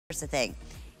the thing.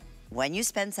 When you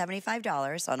spend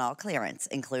 $75 on all clearance,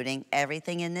 including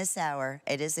everything in this hour,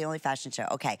 it is the only fashion show.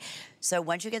 Okay, so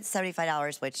once you get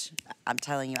 $75, which I'm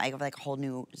telling you, I have like a whole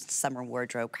new summer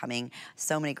wardrobe coming.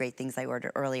 So many great things I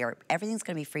ordered earlier. Everything's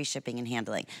gonna be free shipping and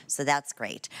handling, so that's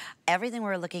great. Everything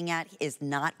we're looking at is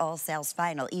not all sales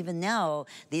final, even though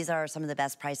these are some of the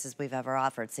best prices we've ever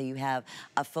offered. So you have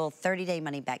a full 30-day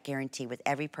money-back guarantee with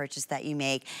every purchase that you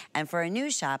make. And for our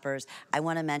new shoppers, I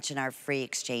wanna mention our free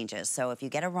exchanges. So if you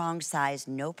get a wrong size,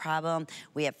 no problem.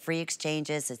 We have free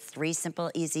exchanges. It's 3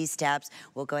 simple, easy steps.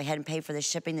 We'll go ahead and pay for the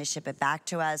shipping to ship it back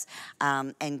to us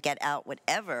and get out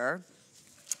whatever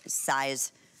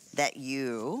size that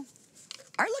you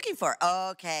are looking for.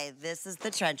 Okay, this is the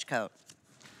trench coat.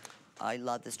 I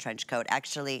love this trench coat.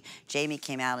 Actually, Jamie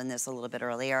came out in this a little bit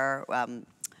earlier. I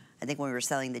think when we were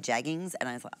selling the jeggings, and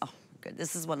I thought, oh, good.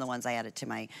 This is one of the ones I added to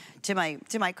my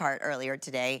cart earlier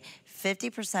today.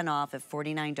 50% off at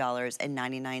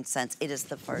 $49.99. It is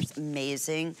the first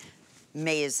amazing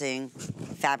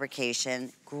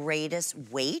fabrication, greatest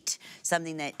weight,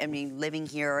 something that, I mean, living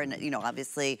here and, you know,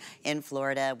 obviously in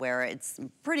Florida where it's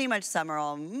pretty much summer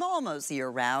almost year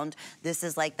round, this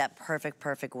is like that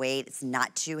perfect weight. It's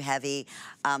not too heavy.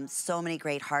 So many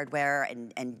great hardware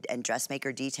and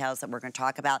dressmaker details that we're gonna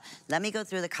talk about. Let me go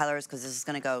through the colors because this is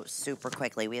gonna go super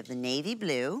quickly. We have the navy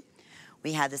blue.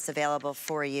 We have this available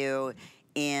for you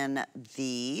in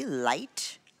the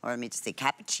light, or let me just say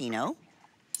cappuccino.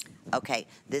 Okay,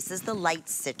 this is the light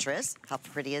citrus. How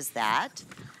pretty is that?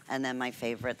 And then my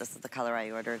favorite, this is the color I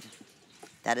ordered.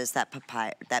 That is that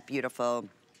papaya, that beautiful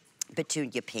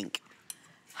petunia pink.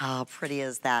 How pretty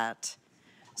is that?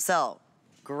 So,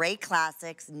 great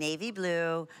classics, navy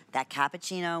blue, that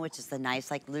cappuccino, which is the nice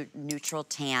like neutral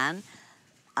tan.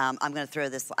 I'm gonna throw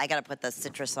this, I gotta put the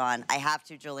citrus on. I have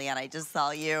to, Giuliana, I just saw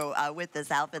you with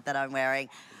this outfit that I'm wearing.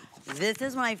 This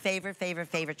is my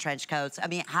favorite trench coats. I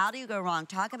mean, how do you go wrong?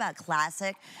 Talk about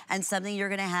classic and something you're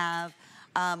gonna have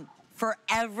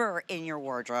forever in your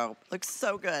wardrobe. Looks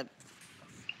so good.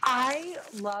 I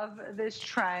love this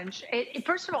trench.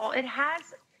 First of all, it has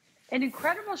an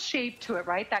incredible shape to it,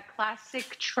 right? That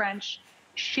classic trench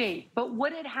shape. But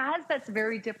what it has that's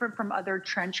very different from other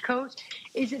trench coats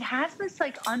is it has this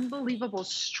like unbelievable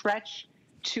stretch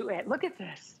to it. Look at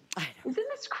this. Isn't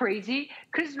this crazy?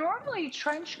 Because normally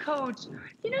trench coats,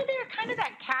 you know, they're kind of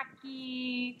that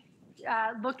khaki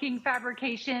looking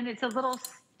fabrication. It's a little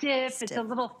stiff. It's a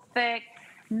little thick.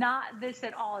 Not this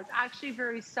at all. It's actually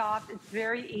very soft. It's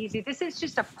very easy. This is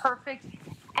just a perfect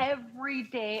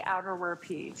everyday outerwear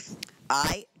piece.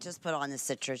 I just put on the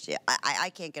citrus.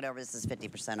 I can't get over this is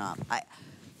 50% off.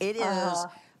 It is.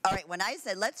 All right, when I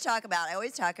said, let's talk about, I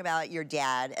always talk about your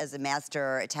dad as a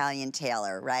master Italian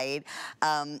tailor, right?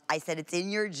 I said it's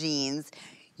in your genes.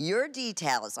 Your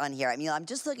details on here, I mean, I'm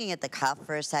just looking at the cuff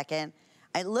for a second.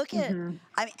 I look at, I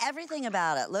mean, everything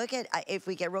about it. Look at, if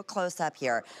we get real close up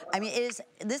here. I mean,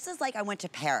 this is like I went to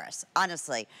Paris,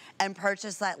 honestly, and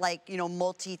purchased that like, you know,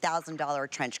 multi-$1,000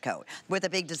 trench coat with a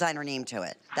big designer name to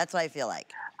it. That's what I feel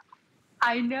like.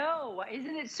 I know,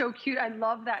 isn't it so cute? I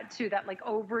love that too, that like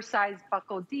oversized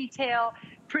buckle detail,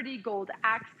 pretty gold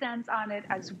accents on it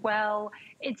as well.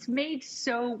 It's made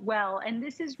so well, and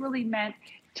this is really meant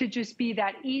to just be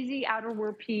that easy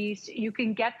outerwear piece. You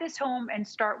can get this home and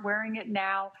start wearing it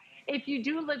now. If you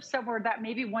do live somewhere that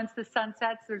maybe once the sun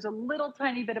sets, there's a little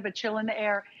tiny bit of a chill in the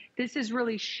air, this is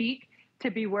really chic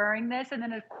to be wearing this. And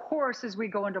then of course, as we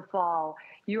go into fall,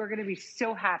 you are gonna be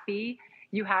so happy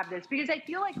you have this, because I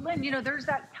feel like, Lynn, you know, there's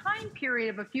that time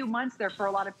period of a few months there for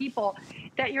a lot of people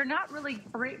that you're not really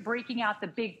breaking out the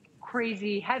big,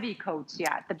 crazy, heavy coats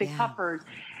yet, the big puffers,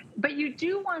 but you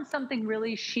do want something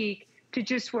really chic to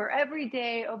just wear every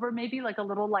day over maybe like a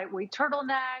little lightweight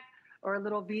turtleneck or a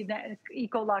little V-neck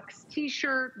Ecolux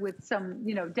t-shirt with some,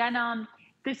 you know, denim.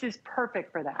 This is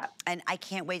perfect for that. And I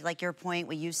can't wait, like your point,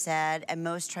 what you said, and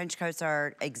most trench coats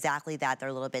are exactly that. They're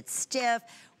a little bit stiff.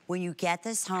 When you get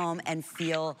this home and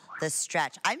feel the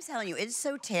stretch, I'm telling you, it's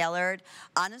so tailored.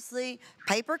 Honestly,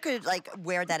 Piper could like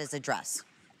wear that as a dress.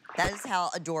 That is how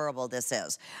adorable this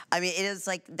is. I mean, it is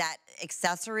like that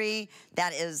accessory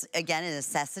that is, again, a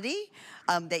necessity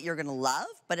that you're gonna love,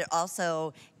 but it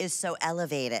also is so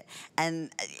elevated. And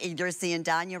you're seeing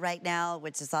Danya right now,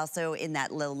 which is also in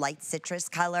that little light citrus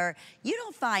color. You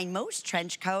don't find most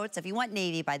trench coats. If you want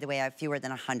navy, by the way, I have fewer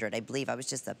than 100. I believe I was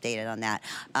just updated on that.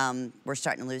 We're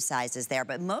starting to lose sizes there.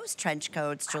 But most trench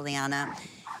coats, Giuliana,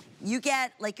 you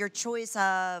get like your choice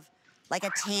of like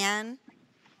a tan,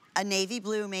 a navy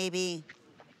blue maybe,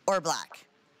 or black,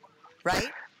 right?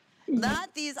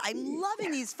 Not these, I'm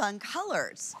loving these fun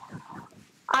colors.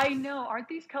 I know. Aren't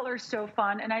these colors so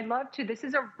fun? And I love to, this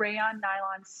is a rayon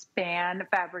nylon span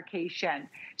fabrication.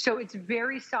 So it's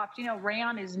very soft. You know,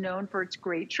 rayon is known for its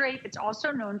great drape. It's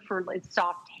also known for its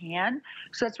soft hand.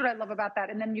 So that's what I love about that.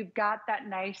 And then you've got that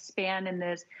nice span in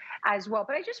this as well.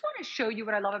 But I just want to show you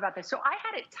what I love about this. So I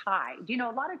had it tied. You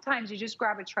know, a lot of times you just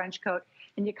grab a trench coat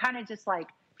and you kind of just like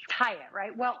tie it,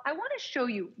 right? Well, I want to show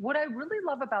you what I really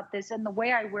love about this and the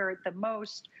way I wear it the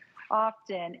most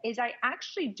often is I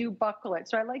actually do buckle it.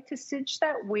 So I like to cinch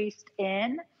that waist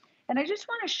in. And I just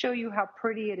want to show you how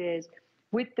pretty it is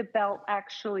with the belt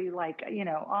actually like, you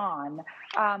know,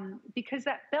 on, because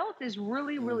that belt is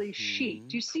really, really chic.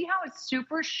 Do you see how it's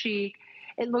super chic?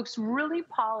 It looks really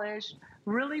polished,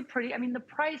 really pretty. I mean, the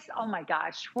price, oh my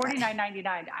gosh,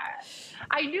 $49.99.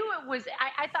 I knew it was,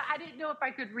 I thought, I didn't know if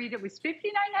I could read it was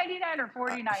 $59.99 or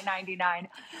 $49.99.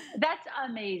 That's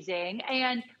amazing.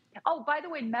 And oh, by the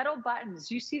way, metal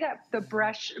buttons. You see that the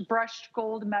brushed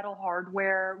gold metal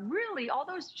hardware. Really, all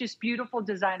those just beautiful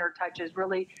designer touches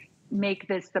really make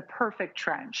this the perfect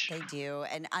trench. They do,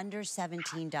 and under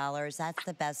 $17, that's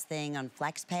the best thing on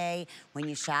FlexPay. When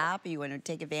you shop, you want to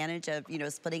take advantage of, you know,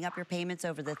 splitting up your payments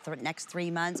over the next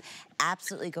 3 months,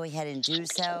 absolutely go ahead and do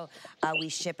so. We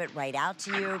ship it right out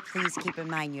to you. Please keep in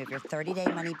mind, you have your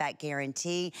 30-day money-back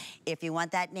guarantee. If you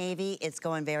want that navy, it's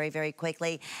going very, very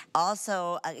quickly.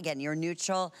 Also, again, your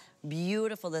neutral,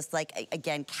 beautiful, this like,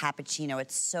 again, cappuccino.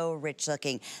 It's so rich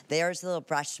looking. There's the little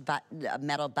brushed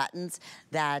metal buttons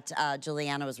that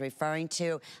Giuliana was referring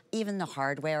to. Even the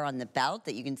hardware on the belt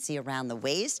that you can see around the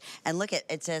waist. And look at,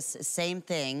 it says same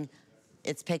thing.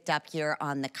 It's picked up here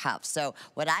on the cuff. So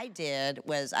what I did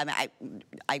was, I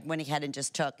went ahead and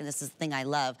just took, and this is the thing I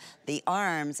love, the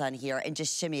arms on here and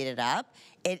just shimmied it up.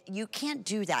 You can't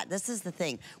do that. This is the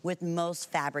thing with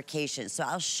most fabrications. So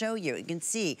I'll show you. You can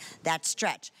see that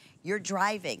stretch. You're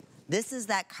driving. This is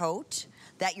that coat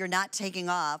that you're not taking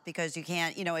off because you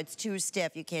can't, you know, it's too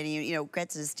stiff. You can't, you know, get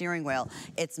to the steering wheel.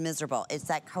 It's miserable. It's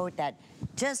that coat that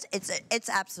just, it's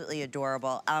absolutely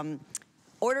adorable.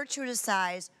 Order true to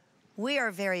size. We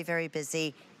are very, very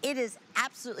busy. It is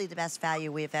absolutely the best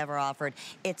value we've ever offered.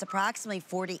 It's approximately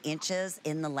 40 inches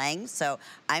in the length. So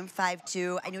I'm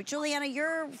 5'2". I know, Giuliana,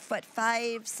 you're what,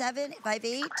 5'7",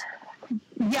 5'8"?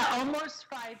 Yeah, almost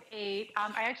 5'8".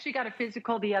 I actually got a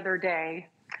physical the other day.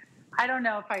 I don't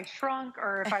know if I shrunk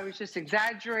or if I was just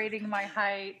exaggerating my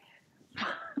height.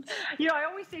 You know, I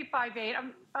always say 5'8".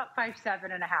 I'm about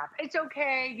 5'7.5". It's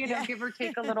okay, you know, give or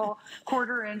take a little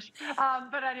quarter inch.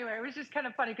 But anyway, it was just kind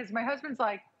of funny because my husband's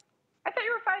like, I thought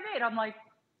you were 5'8". I'm like,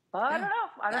 well, I don't know.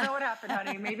 I don't know what happened,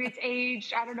 honey. Maybe it's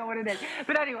age. I don't know what it is.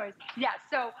 But anyways, yeah.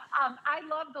 So I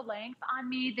love the length on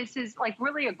me. This is like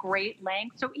really a great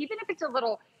length. So even if it's a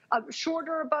little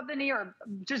shorter above the knee or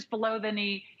just below the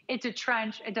knee, it's a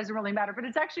trench. It doesn't really matter, but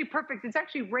it's actually perfect. It's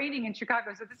actually raining in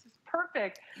Chicago, so this is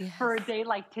perfect for a day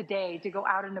like today to go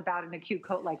out and about in a cute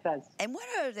coat like this. And what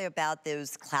are they about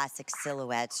those classic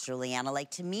silhouettes, Giuliana?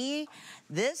 Like, to me,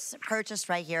 this purchase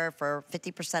right here for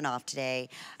 50% off today,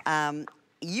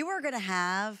 you are gonna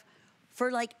have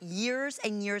for like years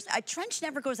and years. A trench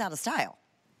never goes out of style.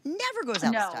 Never goes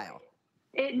out of style.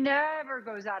 It never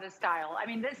goes out of style. I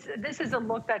mean, this is a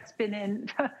look that's been in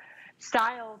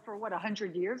style for what,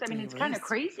 100 years? I mean, it's kind of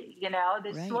crazy, you know?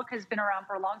 This look has been around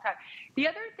for a long time. The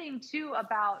other thing too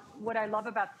about what I love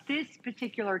about this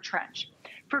particular trench,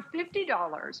 for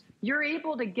 $50, you're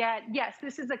able to get, yes,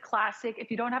 this is a classic. If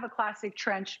you don't have a classic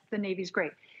trench, the navy's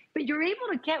great. But you're able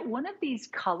to get one of these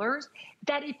colors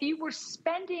that if you were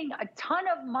spending a ton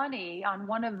of money on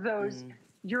one of those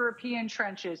European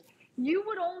trenches, you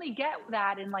would only get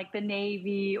that in like the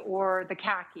navy or the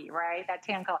khaki, right? That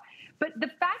tan color. But the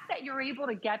fact that you're able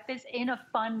to get this in a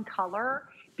fun color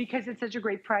because it's such a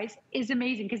great price is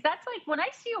amazing. Because that's like when I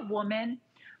see a woman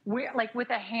with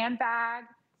a handbag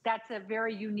that's a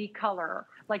very unique color,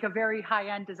 like a very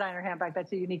high-end designer handbag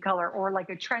that's a unique color, or like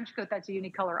a trench coat that's a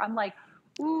unique color. I'm like,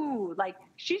 ooh, like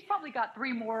she's probably got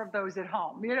 3 more of those at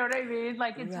home. You know what I mean?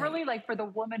 Like it's really like for the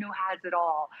woman who has it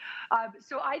all.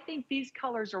 So I think these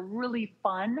colors are really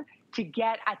fun to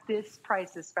get at this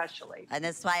price especially. And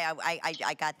that's why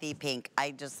I got the pink.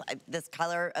 This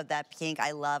color of that pink,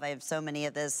 I love. I have so many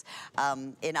of this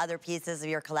in other pieces of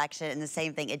your collection, and the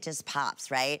same thing, it just pops,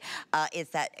 right? It's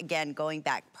that, again, going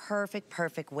back,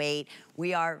 perfect weight.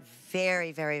 We are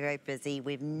very, very, very busy.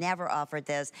 We've never offered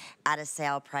this at a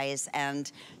sale price,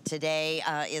 and today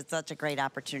is such a great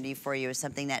opportunity for you.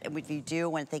 Something that if you do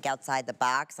want to think outside the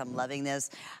box, I'm loving this.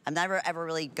 I'm never ever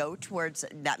really go towards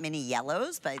that many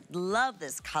yellows, but love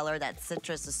this color. That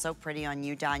citrus is so pretty on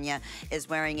you, Danya, is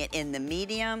wearing it in the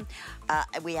medium.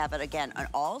 We have it, again, on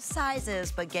all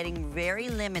sizes, but getting very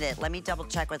limited. Let me double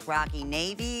check with Rocky.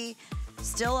 Navy,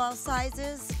 still all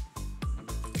sizes?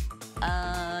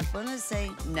 I'm gonna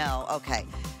say no, okay.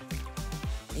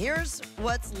 Here's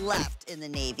what's left in the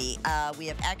navy. We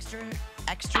have extra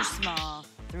small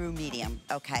through medium.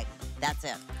 Okay, that's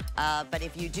it. But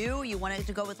if you wanted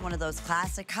to go with one of those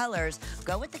classic colors,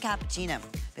 go with the cappuccino,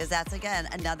 because that's, again,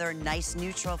 another nice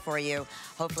neutral for you.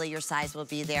 Hopefully your size will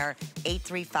be there.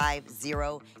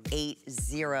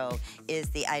 835080 is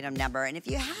the item number. And if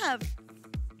you have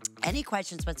any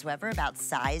questions whatsoever about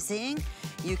sizing,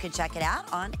 you can check it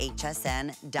out on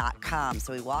hsn.com.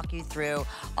 So we walk you through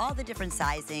all the different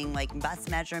sizing, like bust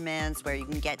measurements, where you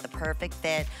can get the perfect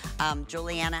fit.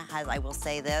 Giuliana has, I will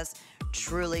say this,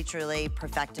 truly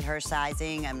perfected her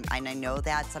sizing, and I know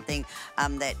that's something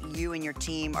that you and your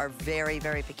team are very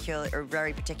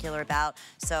particular about.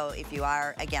 So if you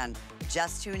are, again,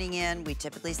 just tuning in, we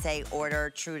typically say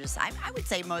order true to size. I would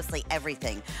say mostly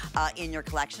everything in your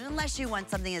collection, unless you want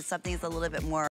something that's a little bit more